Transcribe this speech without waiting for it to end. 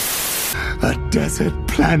A desert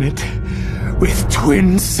planet with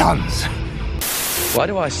twin suns. Why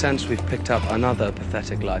do I sense we've picked up another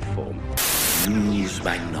pathetic life form? Use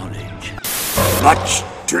my knowledge. Much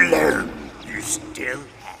to learn. You still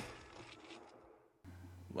have.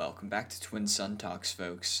 Welcome back to Twin Sun Talks,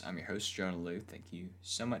 folks. I'm your host, Jonah Liu. Thank you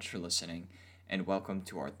so much for listening, and welcome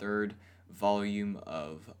to our third volume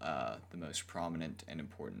of the most prominent and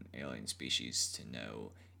important alien species to know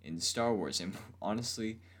in Star Wars. And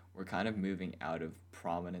honestly, we're kind of moving out of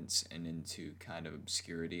prominence and into kind of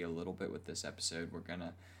obscurity a little bit with this episode. We're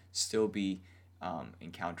gonna still be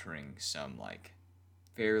encountering some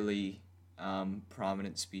fairly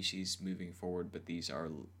prominent species moving forward, but these are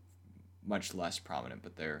much less prominent,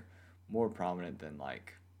 but they're more prominent than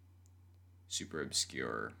super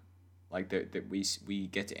obscure. That we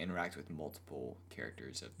get to interact with multiple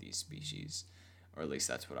characters of these species, or at least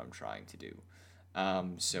that's what I'm trying to do.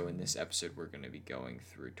 So in this episode, we're going to be going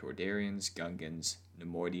through Toydarians, Gungans,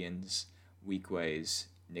 Neimoidians, Weequays,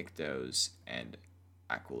 Niktos, and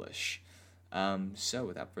Aqualish. So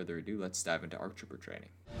without further ado, let's dive into ARC Trooper training.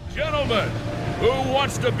 Gentlemen, who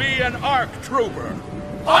wants to be an ARC Trooper?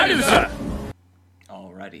 I do, sir!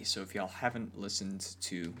 Alrighty, so if y'all haven't listened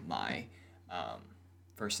to my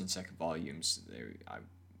first and second volumes,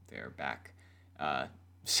 they're back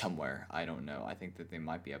somewhere. I don't know. I think that they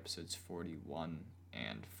might be episodes 41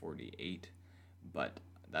 and 48, but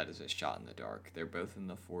that is a shot in the dark. They're both in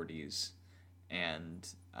the 40s, and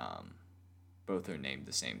both are named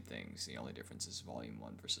the same things. The only difference is Volume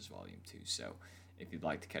 1 versus Volume 2. So if you'd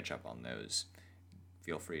like to catch up on those,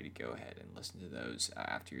 feel free to go ahead and listen to those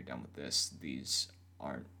after you're done with this. These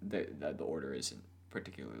aren't, the order isn't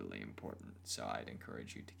particularly important, so I'd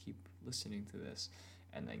encourage you to keep listening to this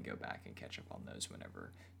and then go back and catch up on those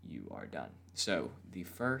whenever you are done. So the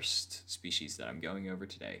first species that I'm going over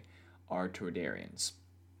today are Toydarians.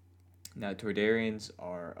 Now, Toydarians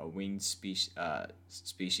are a winged species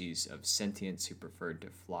of sentients who prefer to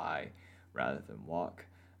fly rather than walk.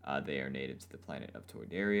 They are native to the planet of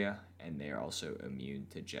Toydaria, and they are also immune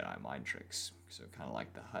to Jedi mind tricks. So kind of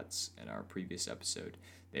like the Hutts in our previous episode,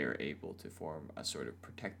 they are able to form a sort of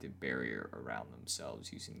protective barrier around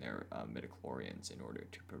themselves using their midichlorians in order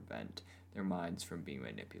to prevent their minds from being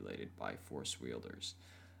manipulated by Force wielders.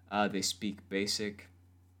 They speak Basic,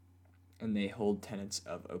 and they hold tenets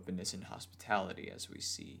of openness and hospitality, as we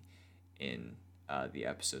see in the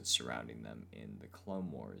episodes surrounding them in the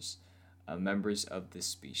Clone Wars. Members of this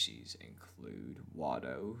species include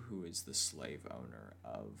Watto, who is the slave owner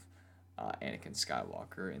of Anakin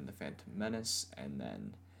Skywalker in The Phantom Menace, and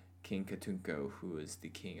then King Katunko, who is the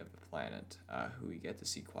king of the planet, who we get to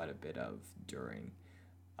see quite a bit of during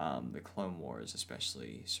the Clone Wars,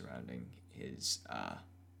 especially surrounding his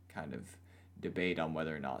kind of debate on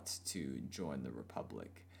whether or not to join the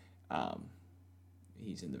Republic.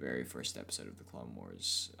 He's in the very first episode of the Clone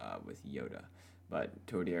Wars with Yoda. But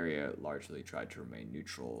Toydaria largely tried to remain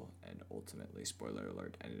neutral and ultimately, spoiler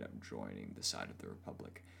alert, ended up joining the side of the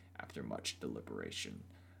Republic after much deliberation,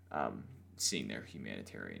 seeing their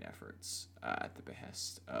humanitarian efforts at the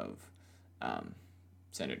behest of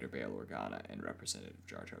Senator Bail Organa and Representative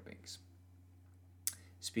Jar Jar Binks.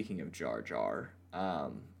 Speaking of Jar Jar,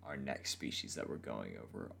 our next species that we're going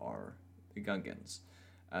over are the Gungans.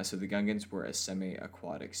 So the Gungans were a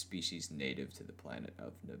semi-aquatic species native to the planet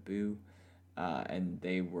of Naboo, and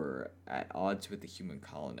they were at odds with the human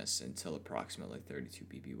colonists until approximately 32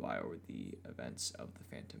 BBY, or the events of the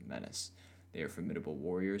Phantom Menace. They are formidable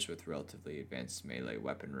warriors with relatively advanced melee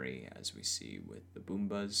weaponry, as we see with the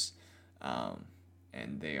Boombas,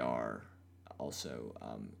 and they are also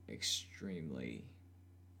extremely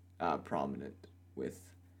prominent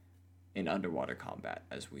in underwater combat,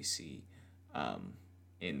 as we see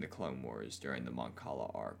in the Clone Wars during the Mon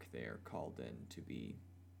Cala arc. They are called in to be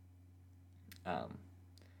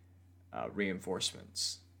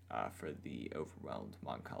reinforcements for the overwhelmed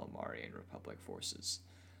Mon Calamari Republic forces.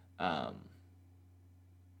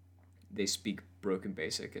 They speak broken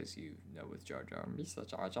Basic, as you know, with Jar Jar. Mr.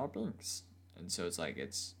 Jar Jar Binks. And so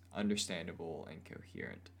it's understandable and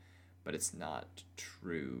coherent, but it's not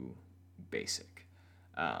true Basic.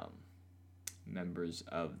 Members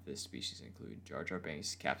of this species include Jar Jar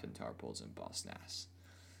Binks, Captain Tarpals, and Boss Nass.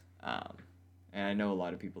 And I know a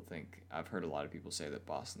lot of people I've heard a lot of people say that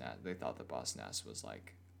they thought that Boss Nass was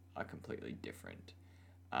a completely different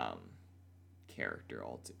character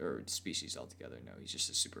or species altogether. No, he's just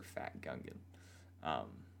a super fat Gungan.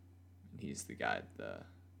 He's the guy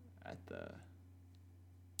at the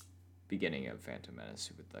beginning of Phantom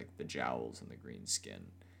Menace with the jowls and the green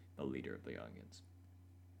skin, the leader of the Gungans.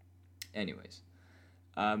 Anyways,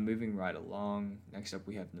 Moving right along, next up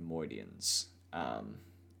we have Nemoidians. And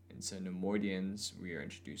so Nemoidians, we are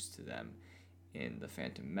introduced to them in The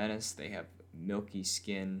Phantom Menace. They have milky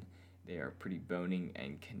skin. They are pretty bony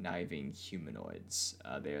and conniving humanoids.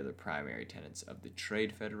 They are the primary tenants of the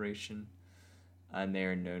Trade Federation, and they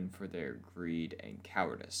are known for their greed and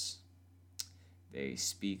cowardice. They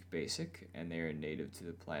speak Basic, and they are native to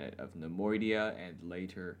the planet of Nemoidia and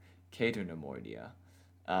later Cato Nemoidia,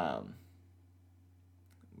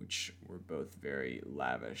 which were both very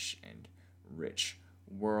lavish and rich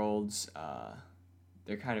worlds.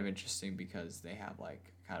 They're kind of interesting because they have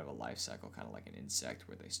like kind of a life cycle, kind of like an insect,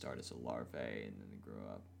 where they start as a larvae and then they grow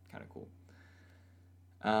up. Kind of cool.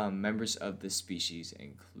 Members of this species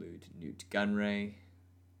include Newt Gunray,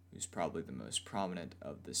 who's probably the most prominent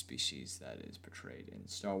of the species that is portrayed in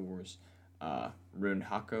Star Wars, Rune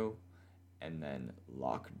Hako, and then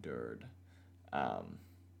Lock Durd.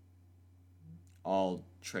 All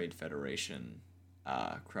Trade Federation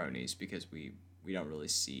cronies, because we don't really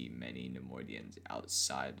see many Nemoidians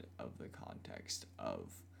outside of the context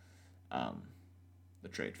of the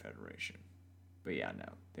Trade Federation. But yeah,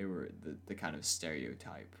 no, they were the kind of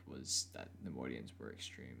stereotype was that Nemoidians were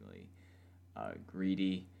extremely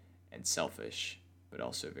greedy and selfish, but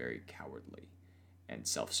also very cowardly and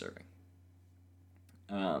self-serving.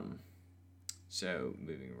 So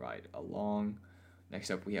moving right along, next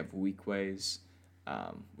up we have Weakways.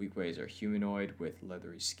 Weakways are humanoid with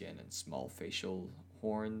leathery skin and small facial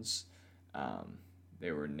horns.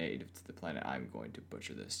 They were native to the planet, I'm going to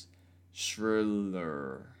butcher this,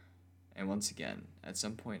 Shriller. And once again, at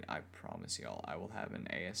some point, I promise y'all, I will have an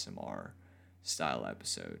ASMR style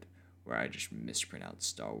episode where I just mispronounce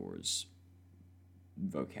Star Wars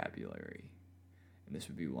vocabulary. And this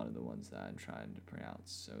would be one of the ones that I'm trying to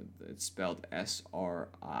pronounce. So it's spelled Srillur.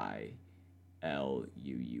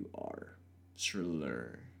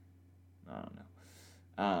 Shriller. I don't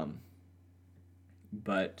know.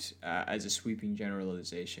 But as a sweeping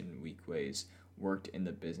generalization, Weakways worked in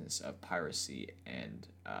the business of piracy, and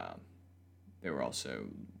they were also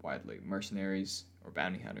widely mercenaries or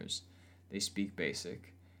bounty hunters. They speak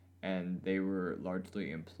Basic, and they were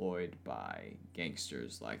largely employed by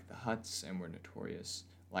gangsters like the Hutts, and were notorious,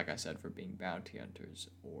 like I said, for being bounty hunters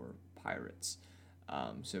or pirates.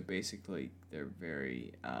 So basically, they're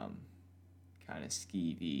very kind of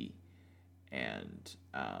skeevy and,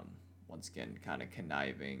 once again, kind of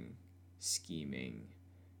conniving, scheming,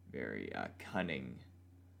 very cunning,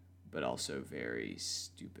 but also very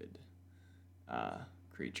stupid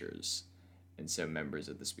creatures. And so members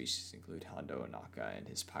of the species include Hondo Ohnaka and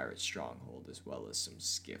his pirate stronghold, as well as some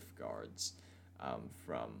skiff guards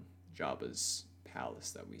from Jabba's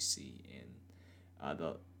palace that we see in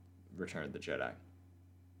the Return of the Jedi.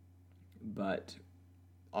 But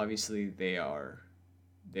obviously they are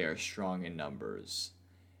strong in numbers,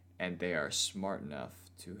 and they are smart enough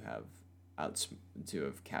to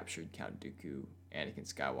have captured Count Dooku, Anakin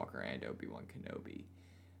Skywalker, and Obi-Wan Kenobi,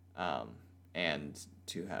 and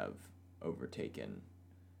to have overtaken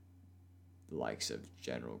the likes of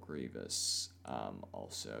General Grievous,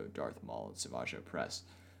 also Darth Maul and Savage Opress.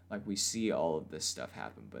 Like, we see all of this stuff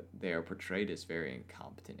happen, but they are portrayed as very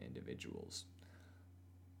incompetent individuals.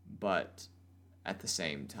 But at the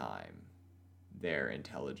same time, their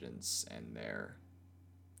intelligence and their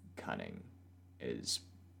cunning is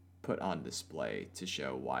put on display to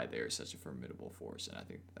show why they are such a formidable force, and I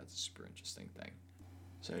think that's a super interesting thing.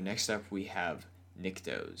 So next up we have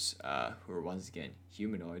Niktos, who are once again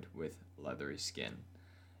humanoid with leathery skin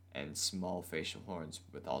and small facial horns,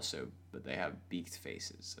 but they have beaked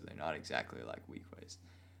faces, so they're not exactly like Weakways.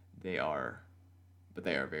 They are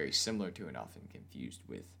very similar to and often confused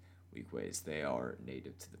with Weakways. They are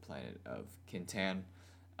native to the planet of Kintan,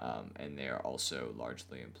 and they are also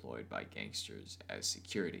largely employed by gangsters as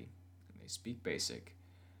security. And they speak Basic,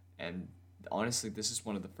 and honestly, this is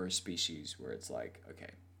one of the first species where it's like,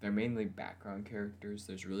 okay, they're mainly background characters.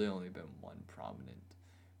 There's really only been one prominent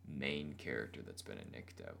main character that's been a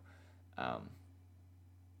Nikto.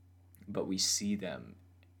 But we see them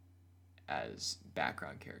as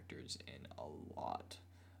background characters in a lot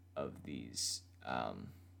of these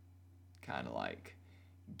kind of like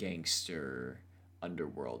gangster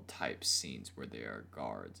underworld type scenes where they are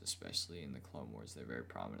guards, especially in the Clone Wars. They're very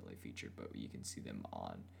prominently featured, but you can see them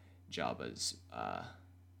on Jabba's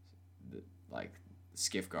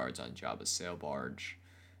skiff guards on Jabba's sail barge,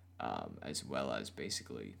 as well as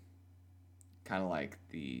basically kind of like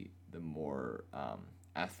the more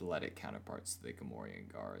athletic counterparts to the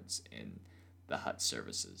Gamorrean guards in the Hutt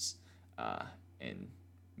services in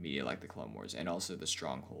media like the Clone Wars, and also the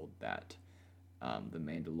stronghold that the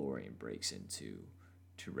Mandalorian breaks into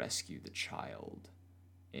to rescue the child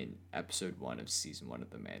in episode 1 of season 1 of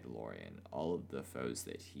The Mandalorian, all of the foes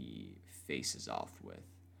that he faces off with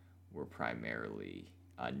were primarily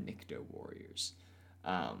Nikto warriors.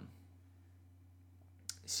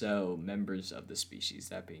 So members of the species,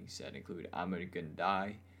 that being said, include Ama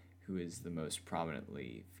Gunday, who is the most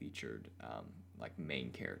prominently featured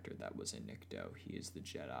main character that was in Nikto. He is the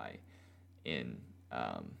Jedi in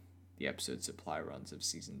the episode supply runs of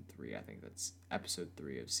season 3. I think that's episode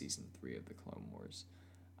 3 of season 3 of the Clone Wars.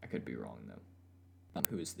 I could be wrong though.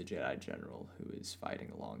 Who is the Jedi General who is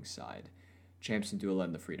fighting alongside Cham Syndulla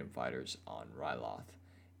and the Freedom Fighters on Ryloth,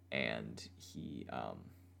 and he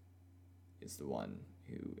is the one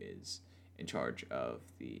who is in charge of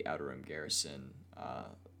the Outer Rim garrison.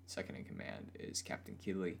 Second in command is Captain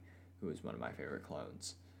Keeley, who is one of my favorite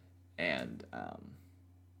clones, and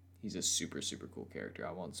he's a super, super cool character.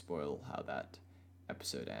 I won't spoil how that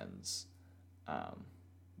episode ends,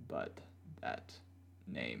 but that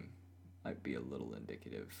name might be a little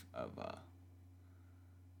indicative of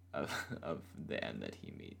the end that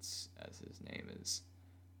he meets, as his name is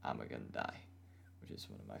Ama Gunday, which is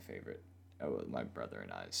one of my favorite, my brother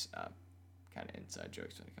and I's kind of inside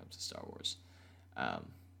jokes when it comes to Star Wars.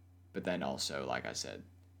 But then also, like I said,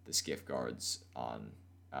 the skiff guards on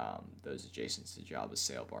those adjacent to Jabba's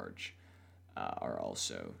sail barge are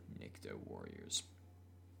also Nikto warriors.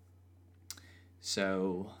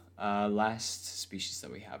 So, last species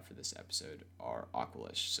that we have for this episode are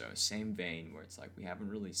Aqualish. So, same vein where it's like we haven't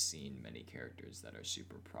really seen many characters that are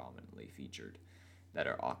super prominently featured that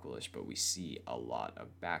are Aqualish, but we see a lot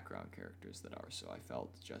of background characters that are, so I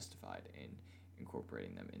felt justified in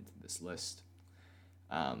incorporating them into this list.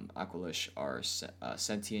 Aqualish are a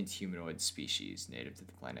sentient humanoid species native to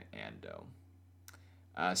the planet Ando.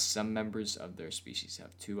 Some members of their species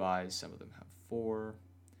have 2 eyes, some of them have 4.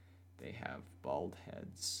 They have bald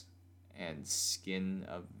heads and skin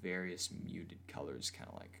of various muted colors, kind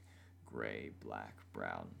of like gray, black,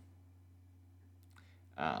 brown.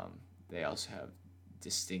 They also have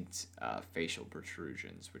distinct facial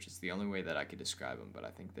protrusions, which is the only way that I could describe them, but I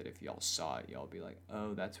think that if y'all saw it, y'all be like,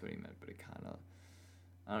 oh, that's what he meant, but it kind of,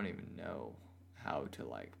 I don't even know how to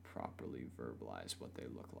like properly verbalize what they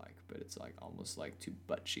look like, but it's like almost like 2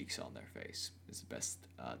 butt cheeks on their face is the best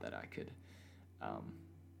that I could,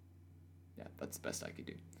 that's the best I could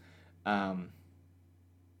do.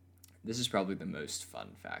 This is probably the most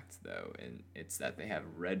fun fact though, and it's that they have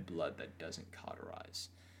red blood that doesn't cauterize.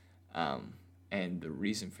 And the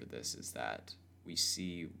reason for this is that we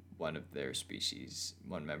see one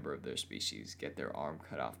member of their species get their arm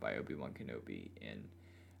cut off by Obi-Wan Kenobi in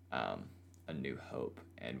A New Hope.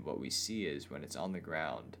 And what we see is when it's on the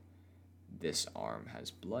ground, this arm has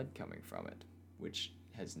blood coming from it, which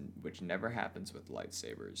never happens with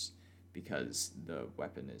lightsabers because the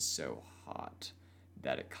weapon is so hot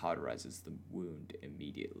that it cauterizes the wound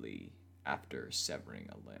immediately after severing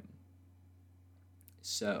a limb.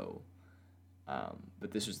 So,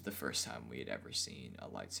 but this was the first time we had ever seen a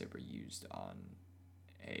lightsaber used on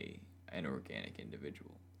an organic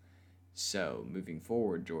individual. So, moving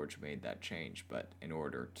forward, George made that change, but in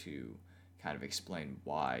order to kind of explain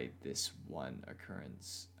why this one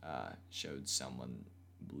occurrence showed someone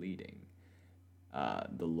bleeding,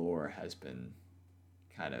 the lore has been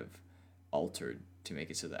kind of altered to make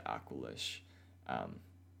it so that Aqualish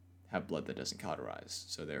have blood that doesn't cauterize.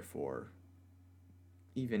 So therefore,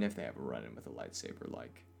 even if they have a run-in with a lightsaber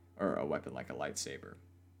or a weapon like a lightsaber,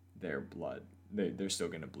 their blood, they're still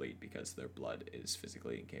going to bleed because their blood is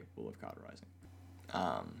physically incapable of cauterizing.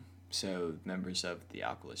 So members of the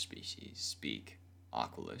Aqualish species speak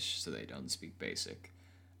Aqualish, so they don't speak Basic.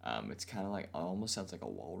 It's kind of like, almost sounds like a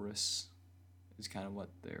walrus is kind of what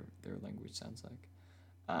their language sounds like.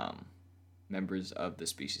 Members of the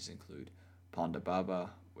species include Ponda Baba,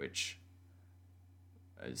 which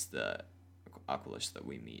is the Aqualish that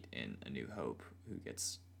we meet in A New Hope, who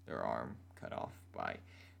gets their arm cut off by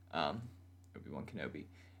Obi-Wan Kenobi.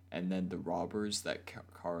 And then the robbers that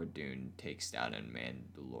Cara Dune takes down in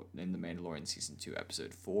The Mandalorian Season 2,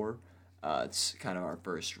 Episode 4. It's kind of our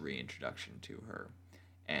first reintroduction to her.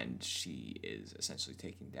 And she is essentially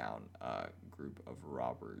taking down a group of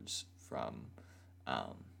robbers from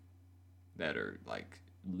that are like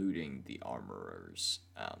looting the armorer's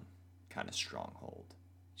kind of stronghold.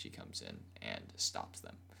 She comes in and stops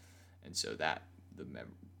them, and so that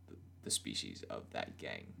the species of that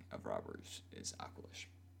gang of robbers is Aqualish.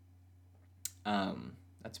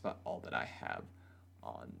 That's about all that I have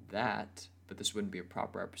on that, but this wouldn't be a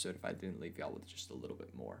proper episode if I didn't leave y'all with just a little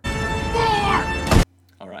bit more.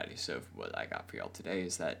 Alrighty, so what I got for y'all today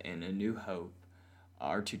is that in A New Hope,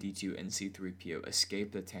 R2D2 and C3PO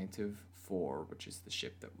escape the Tantive 4, which is the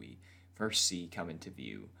ship that we first see come into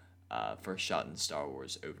view, first shot in Star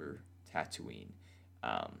Wars over Tatooine,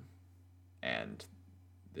 and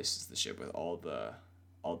this is the ship with all the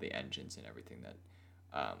engines and everything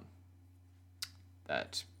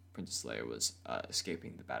that Princess Leia was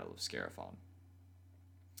escaping the Battle of Scarifon.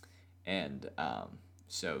 And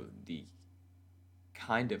so the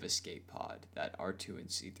kind of escape pod that R2 and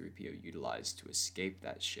C3PO utilized to escape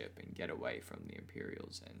that ship and get away from the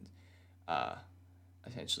Imperials and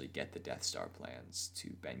essentially get the Death Star plans to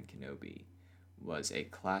Ben Kenobi was a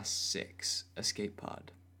Class 6 escape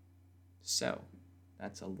pod. So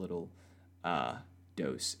that's a little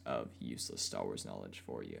dose of useless Star Wars knowledge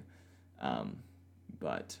for you.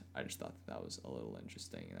 But I just thought that was a little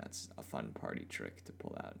interesting, and that's a fun party trick to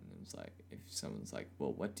pull out. And it was like, if someone's like,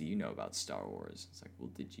 well, what do you know about Star Wars? It's like, well,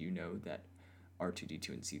 did you know that R2-D2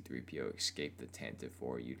 and C-3PO escaped the Tantive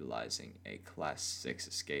 4 utilizing a Class 6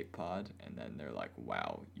 escape pod? And then they're like,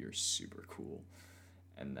 wow, you're super cool.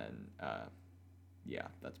 And then, yeah,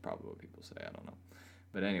 that's probably what people say. I don't know.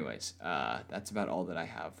 But anyways, that's about all that I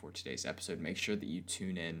have for today's episode. Make sure that you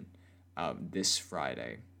tune in this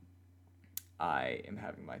Friday. I am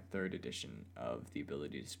having my 3rd edition of The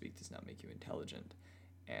Ability to Speak Does Not Make You Intelligent,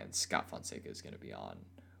 and Scott Fonseca is going to be on.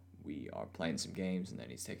 We are playing some games, and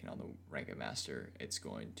then he's taking on the rank of master. It's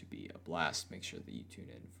going to be a blast. Make sure that you tune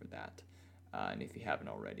in for that. And if you haven't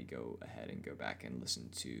already, go ahead and go back and listen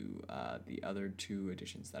to the other 2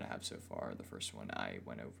 editions that I have so far. The first one I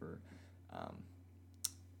went over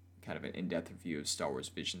kind of an in-depth review of Star Wars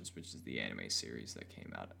Visions, which is the anime series that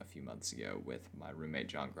came out a few months ago with my roommate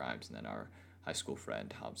John Grimes and then our high school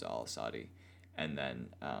friend Hamza Al-Asadi. And then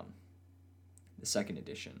the 2nd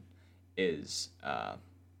edition is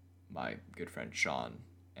my good friend Sean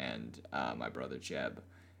and my brother Jeb,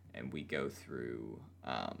 and we go through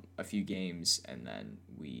a few games, and then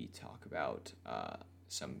we talk about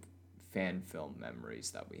some fan film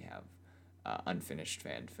memories that we have, unfinished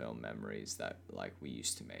fan film memories that like we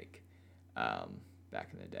used to make back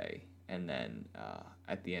in the day. And then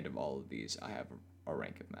at the end of all of these, I have a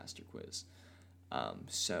rank of master quiz.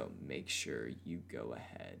 So make sure you go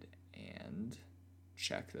ahead and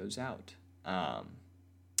check those out.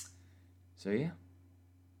 So yeah,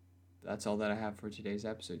 that's all that I have for today's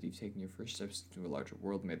episode. You've taken your first steps into a larger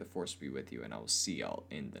world. May the Force be with you, and I will see y'all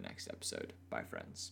in the next episode. Bye, friends.